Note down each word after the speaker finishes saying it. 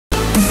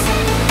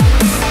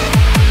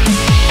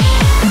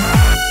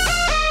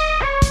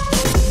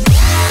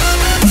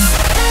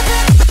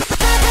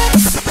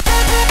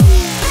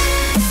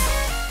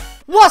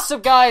What's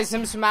up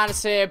guys,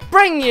 Madness here,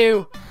 bring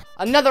you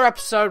another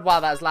episode, wow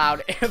that was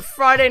loud,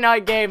 Friday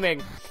Night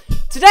Gaming.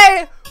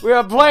 Today, we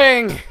are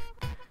playing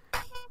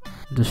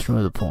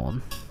Destroy the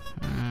Pawn.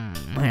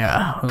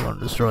 Yeah, we're gonna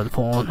destroy the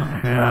pawn.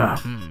 Yeah.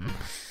 An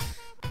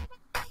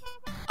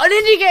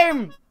indie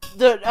game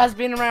that has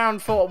been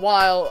around for a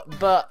while,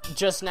 but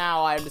just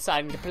now I'm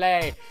deciding to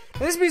play.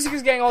 This music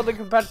is getting all the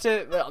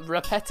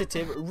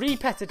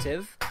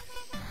repetitive,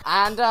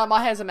 and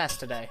my hair's a mess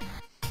today.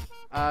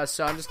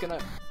 So I'm just gonna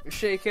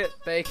shake it,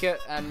 bake it,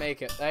 and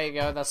make it. There you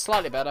go, that's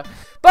slightly better.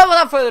 But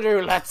without further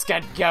ado, let's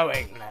get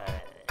going.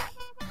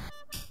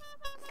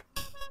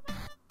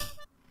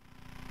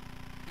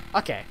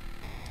 Okay.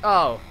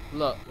 Oh,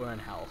 look, we're in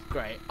hell.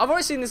 Great. I've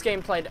already seen this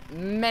game played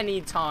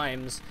many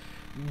times,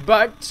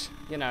 but,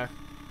 you know,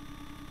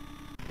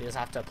 you just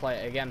have to play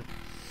it again.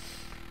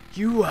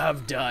 You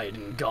have died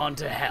and gone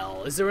to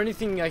hell. Is there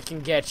anything I can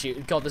get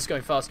you? God, this is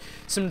going fast.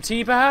 Some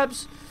tea,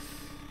 perhaps?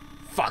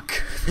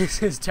 Fuck.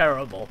 This is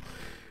terrible.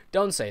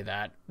 Don't say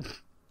that.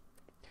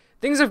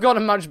 Things have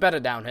gotten much better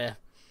down here.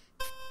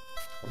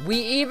 We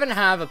even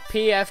have a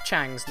PF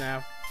Chang's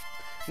now.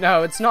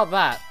 No, it's not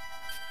that.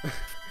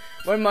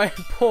 When my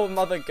poor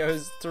mother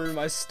goes through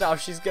my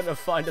stuff, she's gonna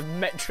find a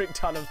metric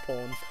ton of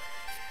porn.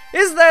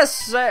 Is there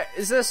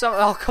some?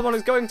 Oh, come on,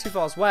 it's going too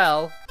fast.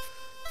 Well,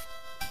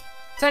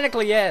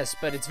 technically yes,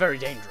 but it's very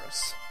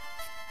dangerous.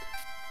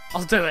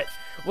 I'll do it,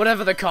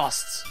 whatever the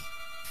costs.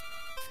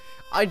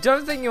 I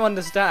don't think you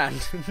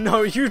understand.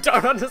 No, you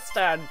don't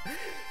understand.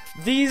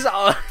 These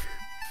are...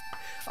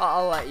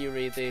 I'll let you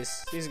read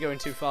these. These are going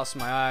too fast for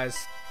my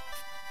eyes.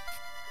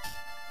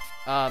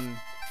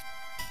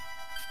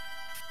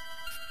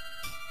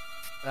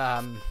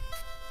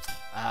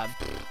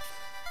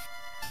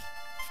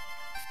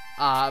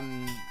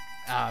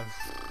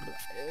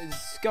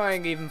 It's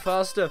going even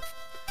faster.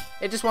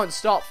 It just won't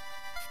stop.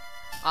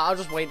 I'll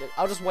just wait it.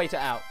 I'll just wait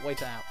it out.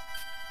 Wait it out.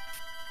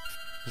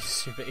 You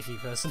stupid icky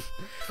person.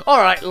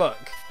 Alright,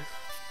 look.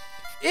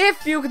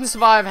 If you can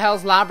survive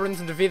Hell's Labyrinth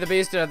and defeat the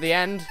beast at the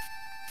end,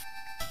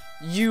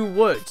 you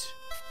would.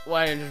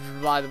 Wait,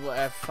 by the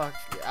way, fuck.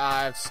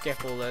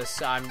 Skip all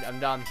this. I'm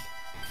done.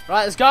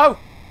 Right, let's go.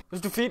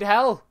 Let's defeat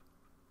Hell.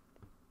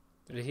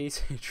 Did he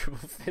say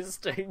triple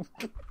fisting?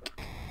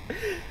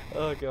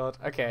 Oh god.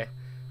 Okay.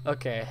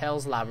 Okay,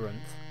 Hell's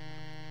Labyrinth.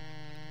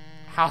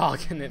 How hard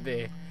can it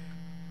be?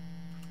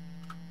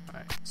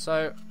 Alright,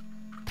 so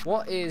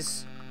what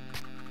is...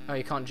 Oh,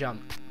 you can't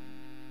jump.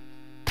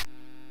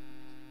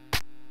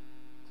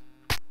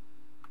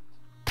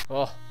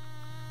 Oh.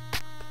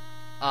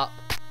 Up.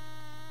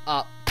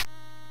 Up.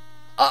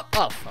 Up.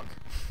 Oh, fuck.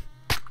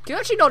 Can you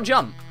actually not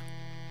jump?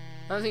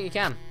 I don't think you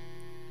can.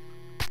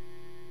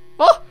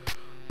 Oh!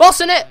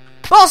 Boss in it!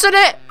 Boss in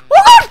it!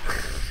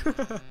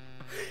 Woo!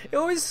 It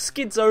always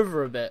skids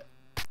over a bit.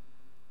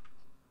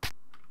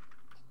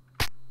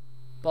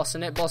 Boss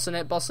in it, boss in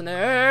it, boss in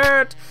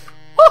it!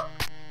 Oh!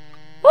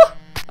 Oh!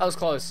 That was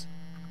close.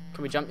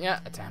 Can we jump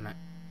yet? Oh, damn it.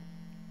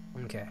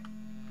 Okay.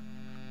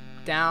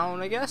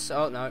 Down, I guess?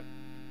 Oh, no.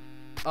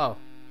 Oh.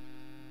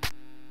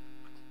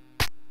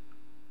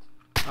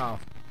 Oh.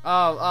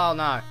 Oh, oh,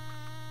 no.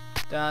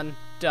 Done.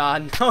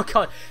 Done. Oh,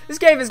 God. This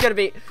game is going to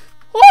be...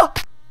 Oh!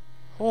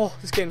 Oh,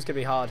 this game's going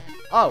to be hard.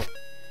 Oh.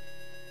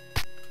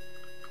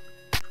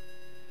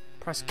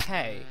 Press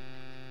K.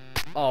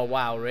 Oh,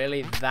 wow,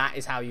 really? That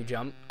is how you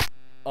jump?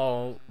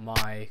 Oh,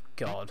 my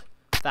God.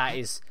 That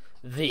is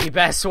the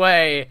best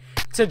way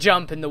to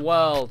jump in the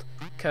world,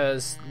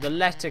 because the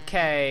letter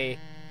K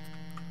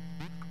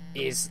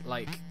is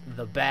like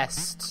the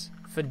best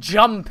for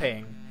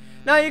jumping.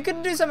 Now you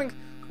can do something.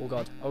 Oh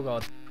god, oh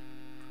god,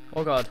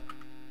 oh god.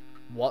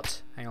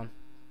 What? Hang on.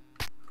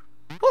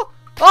 Oh,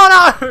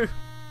 oh no!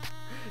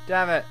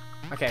 Damn it.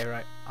 Okay,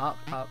 right. Up,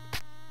 up.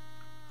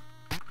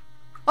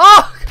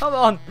 Oh, come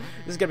on.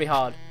 This is gonna be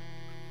hard.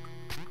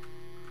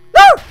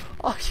 No!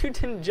 Oh, you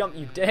didn't jump,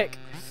 you dick.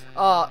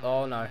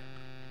 Oh no.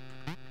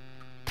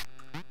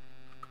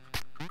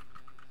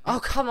 Oh,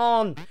 come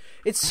on.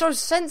 It's so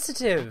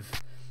sensitive.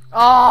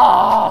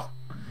 Oh!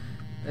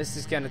 This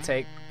is going to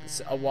take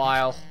a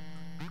while.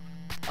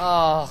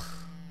 Oh.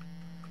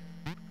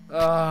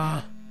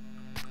 Oh!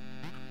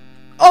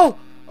 Oh,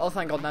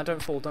 thank God. Now,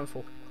 don't fall. Don't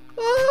fall.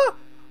 Ah!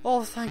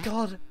 Oh, thank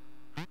God.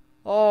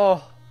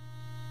 Oh.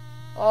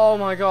 Oh,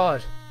 my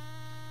God.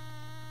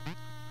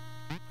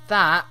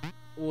 That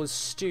was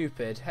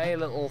stupid. Hey,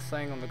 little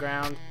thing on the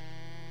ground.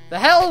 The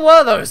hell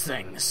were those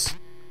things?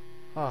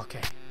 Oh,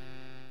 okay.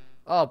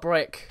 Oh,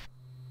 brick.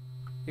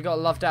 You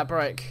gotta love that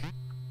brick.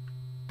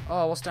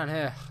 Oh, what's down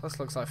here? This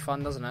looks like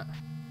fun, doesn't it?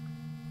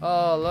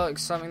 Oh, look,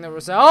 something that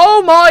was...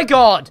 Oh my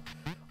god!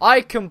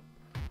 I can...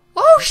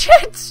 Oh,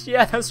 shit!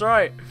 Yeah, that's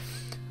right.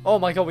 Oh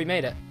my god, we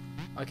made it.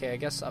 Okay, I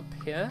guess up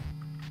here?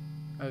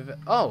 Over...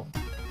 Oh.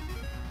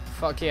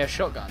 Fuck yeah,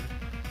 shotgun.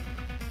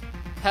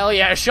 Hell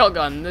yeah,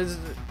 shotgun. This is...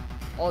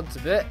 Odds a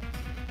bit.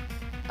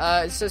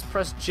 It says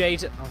press J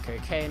to...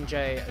 Okay, K and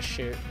J are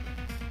shoot.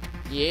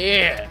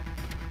 Yeah!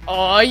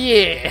 Oh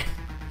yeah!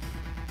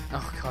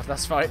 Oh god,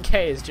 that's right.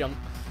 K is jump.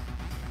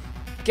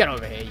 Get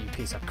over here, you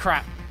piece of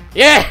crap.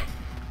 Yeah!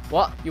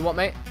 What? You want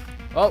me?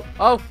 Oh,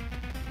 oh.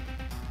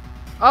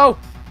 Oh!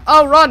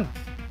 Oh, run!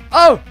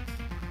 Oh!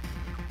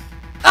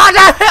 Ah,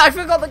 damn it! I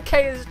forgot that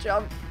K is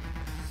jump.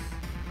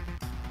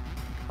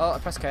 Oh, I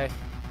pressed K.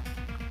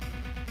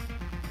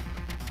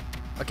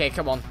 Okay,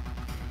 come on.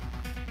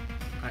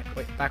 Alright,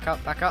 wait, back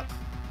up, back up.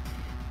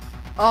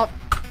 Oh,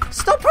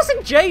 stop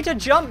pressing J to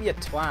jump, you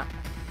twat.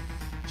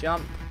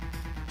 Jump,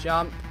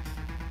 jump.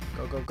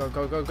 Go, go, go,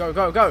 go, go, go,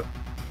 go, go.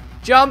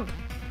 Jump.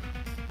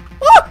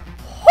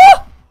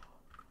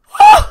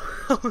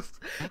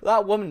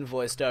 That woman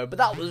voice though, but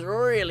that was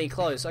really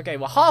close. Okay,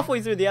 we're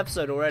halfway through the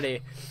episode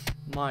already.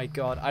 My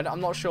god,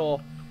 I'm not sure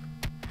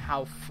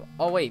how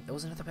oh wait, there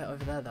was another bit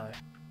over there though.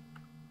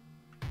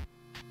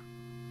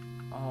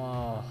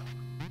 Oh.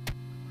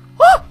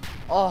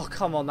 Oh,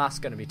 come on, that's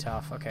gonna be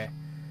tough. Okay,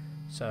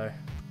 so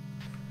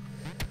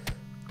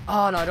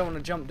oh no, I don't want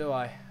to jump, do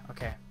I?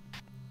 Okay.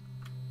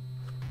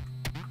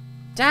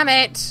 Damn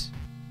it!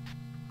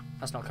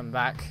 That's not coming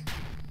back.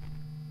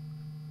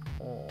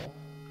 Oh.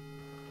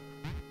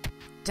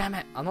 Damn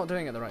it, I'm not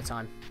doing it at the right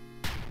time.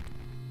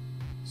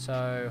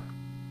 So,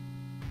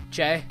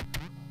 J.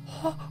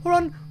 Oh,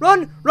 run,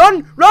 run,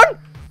 run, run!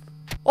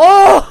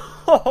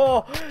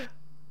 Oh!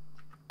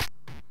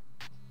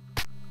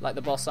 Like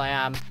the boss I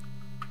am.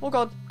 Oh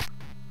god.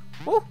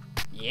 Oh,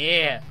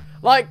 yeah.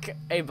 Like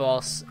a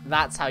boss,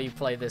 that's how you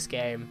play this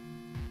game.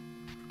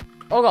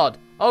 Oh god,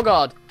 oh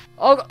god,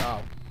 oh god.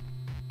 Oh.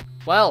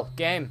 Well,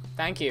 game,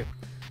 thank you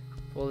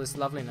for all this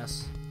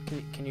loveliness.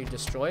 Can you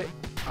destroy it?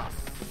 Ah, oh,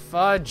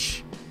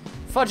 fudge.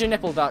 Fudge a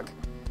nipple duck.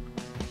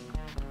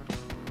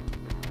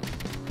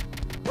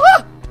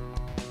 Ah!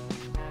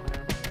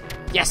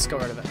 Yes,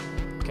 got rid of it.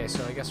 Okay,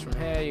 so I guess from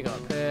here, you go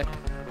up here.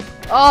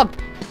 Oh,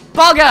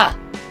 bugger!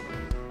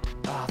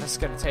 Oh, this is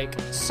going to take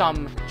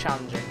some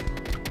challenging.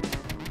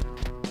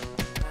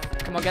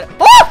 Come on, get it.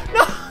 Oh!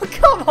 No!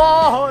 Come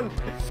on!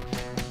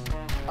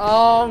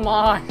 Oh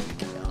my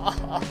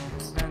god.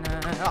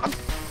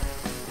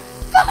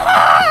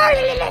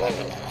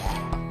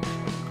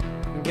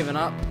 I'm giving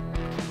up.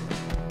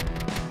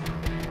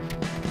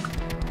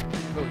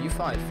 Oh, you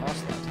fired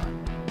fast that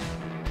time.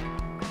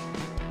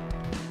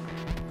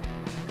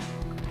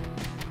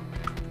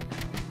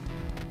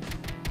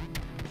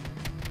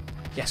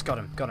 Yes, got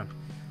him, got him.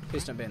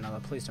 Please don't be another,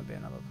 please don't be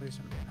another, please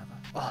don't be another.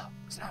 Oh,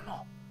 it's no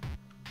more.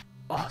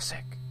 Oh,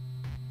 sick.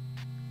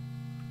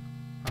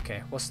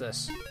 Okay, what's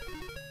this?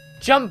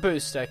 Jump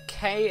booster.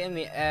 K in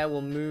the air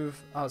will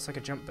move. Oh, it's like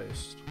a jump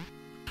boost.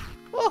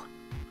 Oh,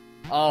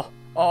 oh,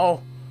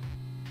 oh.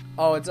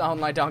 Oh, it's on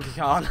like Donkey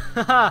Kong.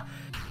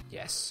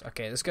 Yes.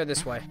 Okay, let's go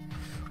this way.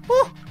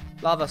 Woo!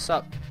 Lava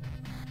sup.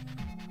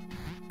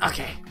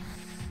 Okay.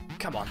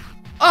 Come on.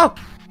 Oh!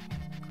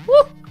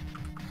 Woo!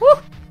 Woo!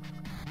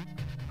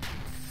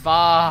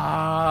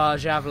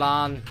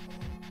 Javelin.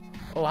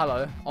 Oh,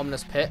 hello.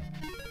 Ominous pit.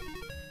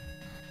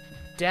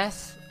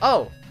 Death.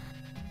 Oh.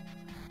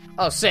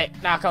 Oh, sick.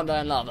 Now I can't die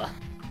in lava.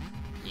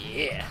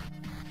 Yeah.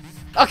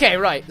 Okay,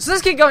 right. So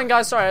let's keep going,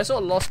 guys. Sorry, I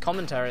sort of lost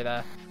commentary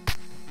there.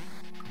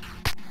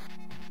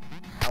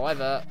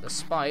 However, the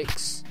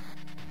spikes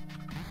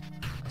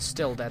are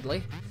still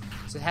deadly.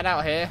 So head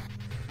out here.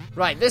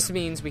 Right, this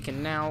means we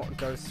can now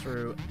go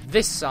through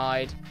this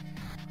side.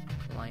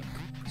 Like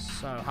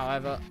so.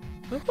 However...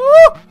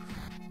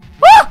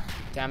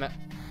 Damn it.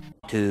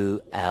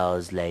 2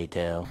 hours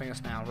later. Bring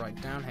us now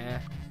right down here.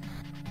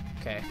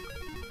 Okay.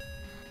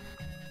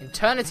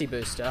 Eternity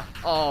booster.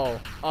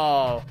 Oh,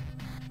 oh.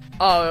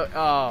 Oh,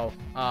 oh,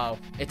 oh.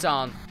 It's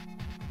on.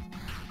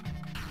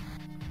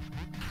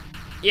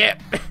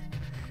 Yep.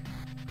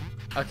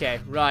 Okay,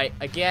 right.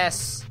 I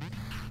guess.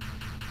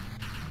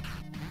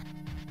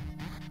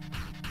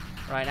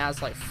 Right now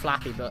it's like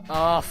Flappy Bird.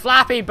 Oh,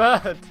 Flappy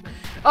Bird.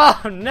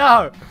 Oh,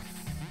 no.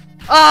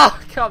 Oh,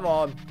 come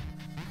on.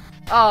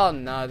 Oh,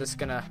 no. This is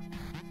gonna.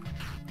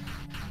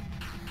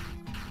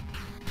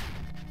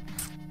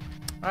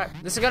 Alright,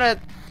 this is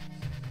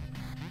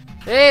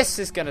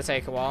gonna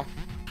take a while.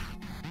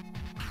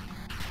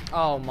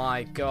 Oh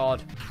my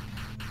god.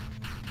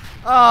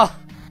 Oh!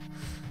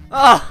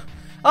 Oh!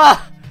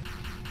 Oh!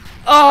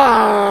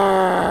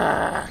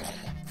 Oh!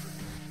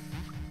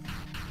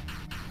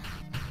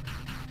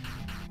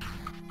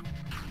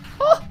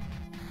 Oh!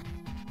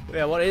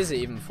 Yeah, what is it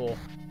even for?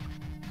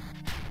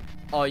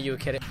 Oh, you were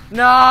kidding.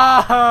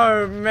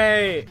 No,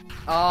 mate!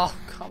 Oh,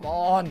 come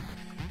on.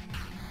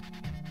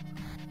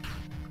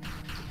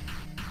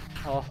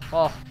 Oh,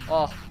 oh,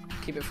 oh.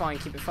 Keep it fine,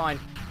 keep it fine.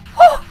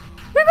 Oh!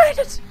 We made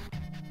it!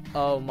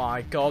 Oh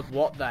my god,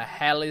 what the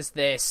hell is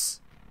this?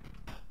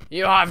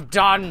 You have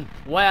done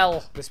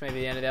well. This may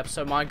be the end of the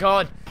episode, my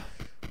god.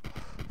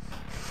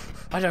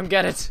 I don't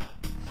get it.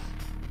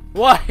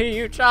 Why are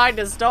you trying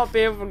to stop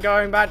people from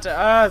going back to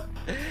Earth?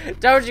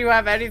 Don't you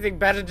have anything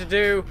better to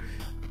do?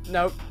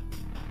 Nope.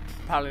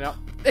 Apparently not.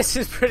 This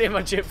is pretty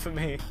much it for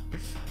me.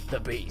 The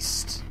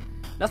Beast.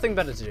 Nothing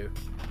better to do.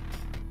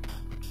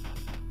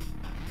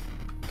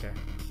 Okay.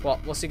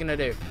 What's he gonna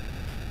do?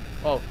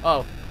 Oh,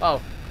 oh,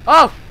 oh,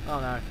 oh! Oh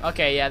no.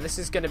 Okay, yeah, this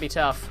is gonna be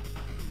tough.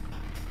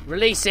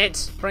 Release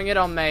it. Bring it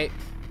on, mate.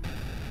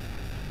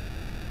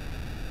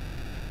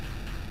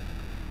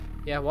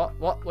 Yeah, what?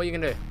 What are you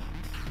gonna do?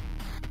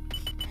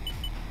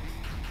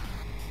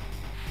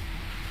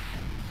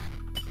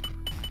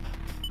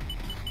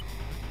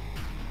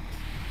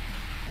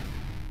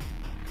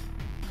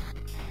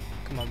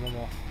 Come on, one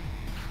more.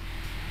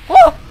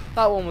 Oh!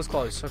 That one was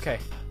close. Okay.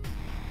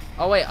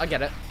 Oh, wait, I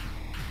get it.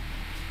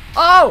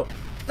 Oh!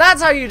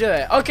 That's how you do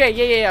it. Okay,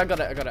 yeah, I got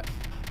it.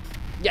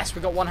 Yes,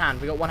 we got one hand.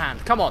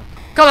 Come on.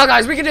 Come on,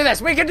 guys, we can do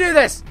this. We can do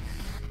this.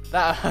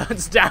 That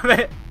hurts, damn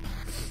it.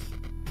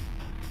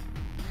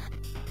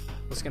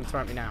 What's going to throw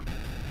at me now?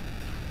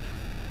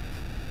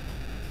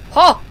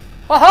 Ha!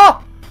 Ha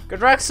ha!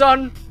 Good wreck,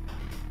 son.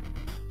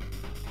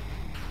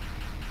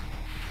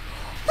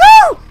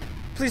 Woo!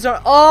 Please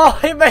don't. Oh,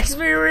 it makes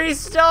me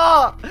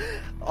restart.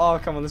 Oh,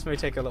 come on. This may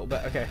take a little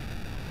bit. Okay.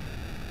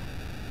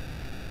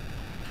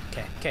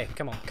 Okay.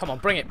 Come on.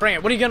 Bring it.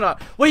 What are you gonna?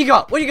 What you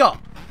got?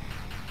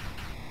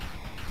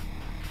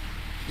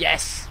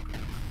 Yes.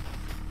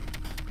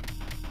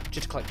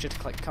 Jitter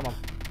click. Come on.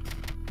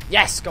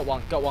 Yes. Got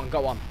one.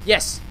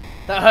 Yes.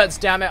 That hurts.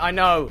 Damn it. I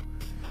know.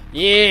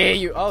 Yeah.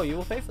 You. Oh, you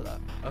will pay for that.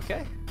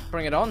 Okay.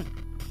 Bring it on.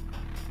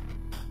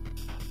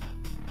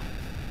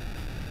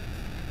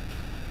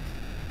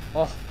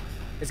 Oh,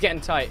 it's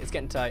getting tight.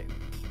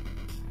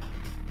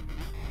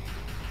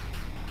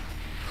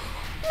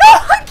 No,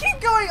 I keep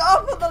going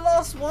up at the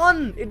last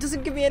one. It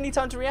doesn't give me any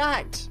time to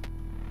react.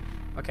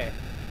 Okay.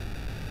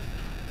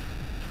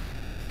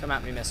 Come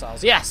at me,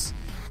 missiles. Yes!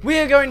 We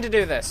are going to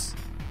do this.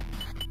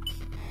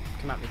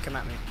 Come at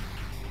me.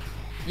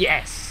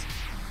 Yes!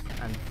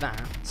 And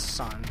that,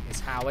 son, is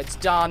how it's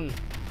done.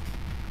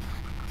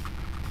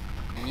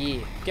 Yeah.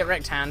 Get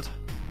wrecked, hand.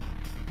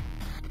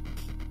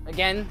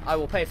 Again, I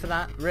will pay for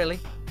that. Really?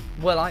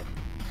 Will I?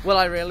 Will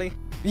I really?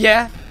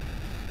 Yeah?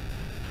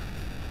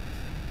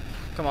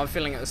 Come on, I'm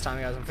feeling it this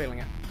time, guys. I'm feeling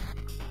it.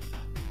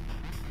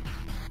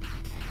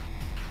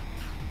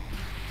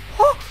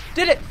 Oh!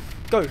 Did it!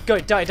 Go!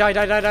 Die!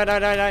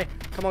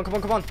 Come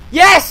on!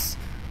 Yes!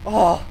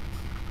 Oh!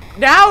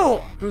 Now!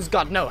 Who's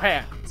got no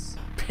hands?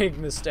 Big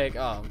mistake.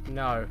 Oh,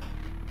 no.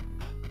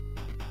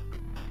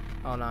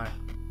 Oh, no.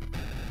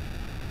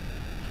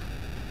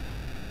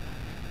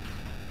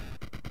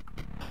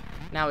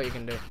 Now what you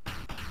can do?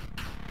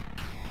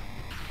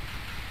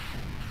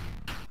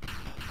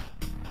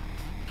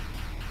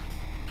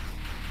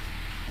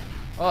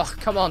 Oh,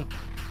 come on.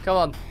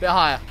 Bit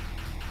higher.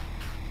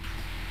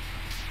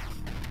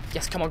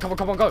 Yes, come on,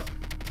 go.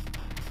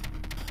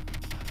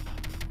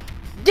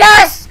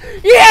 Yes!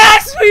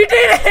 Yes, we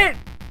did it!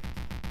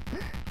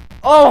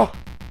 Oh!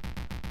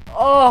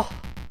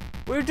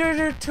 We did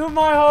it to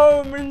my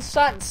home in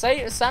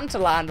Santa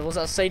Land, or was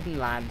that Satan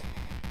Land?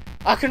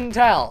 I couldn't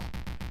tell.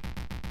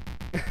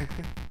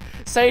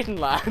 Satan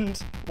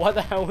Land? Why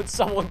the hell would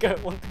someone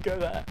want to go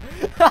there?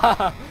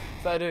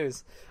 That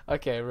is.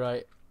 Okay,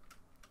 right.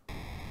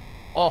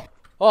 Oh,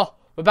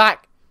 we're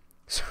back.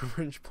 So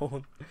much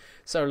porn.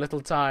 So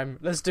little time.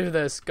 Let's do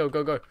this. Go.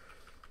 Go.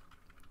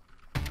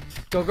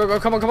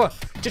 Come on.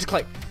 Jitter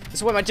click. This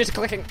is where my jitter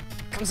clicking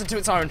comes into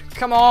its own.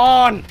 Come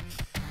on.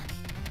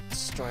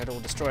 Destroy it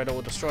all.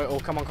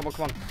 Come on.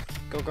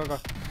 Go.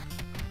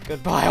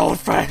 Goodbye, old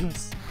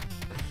friends.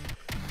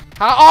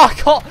 I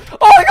got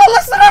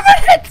less than a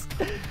minute.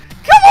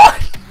 Come on.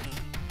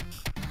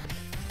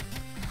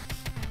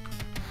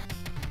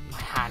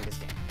 My hand is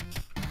getting.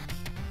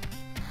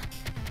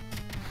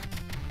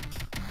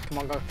 Come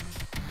on, go.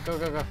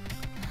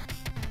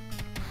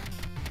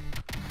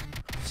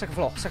 Second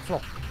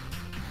floor.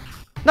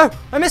 No,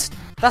 I missed.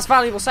 That's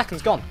valuable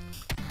seconds gone.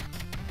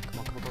 Come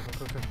on, go.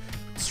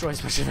 Destroy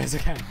as much of it as I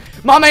can.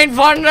 Mum ain't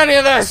finding any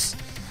of this.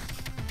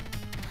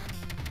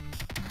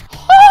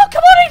 Oh,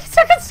 come on, 80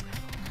 seconds.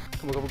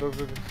 Come on, go.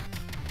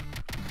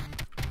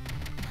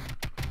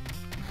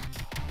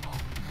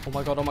 Oh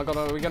my god,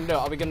 are we gonna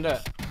do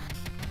it?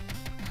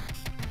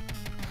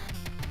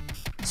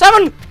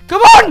 7!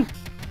 Come on!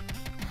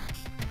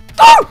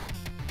 Go!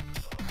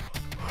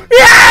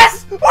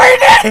 Yes! We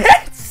did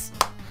it!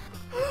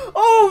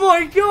 Oh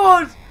my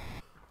god!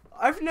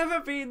 I've never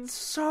been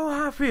so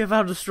happy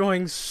about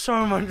destroying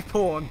so much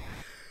porn.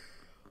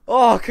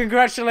 Oh,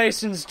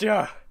 congratulations,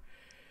 Joe.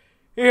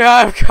 You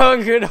have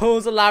conquered all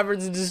the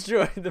labyrinths and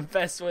destroyed the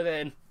best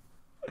within.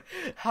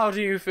 How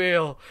do you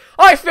feel?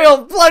 I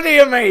feel bloody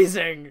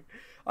amazing!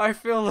 I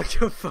feel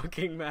like a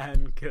fucking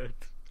man could.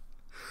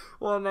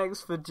 What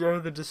next for Joe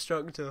the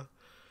Destructor?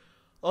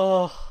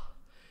 Oh,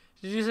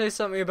 did you say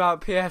something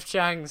about PF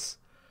Chang's?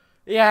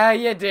 Yeah,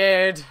 you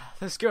did.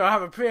 Let's go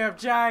have a PF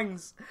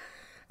Chang's.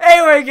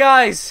 Anyway,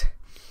 guys,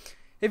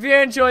 if you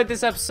enjoyed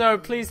this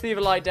episode, please leave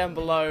a like down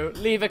below,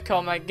 leave a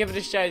comment, give it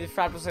a share with your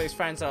fabulous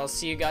friends, and I'll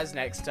see you guys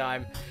next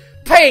time.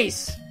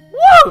 Peace!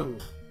 Woo!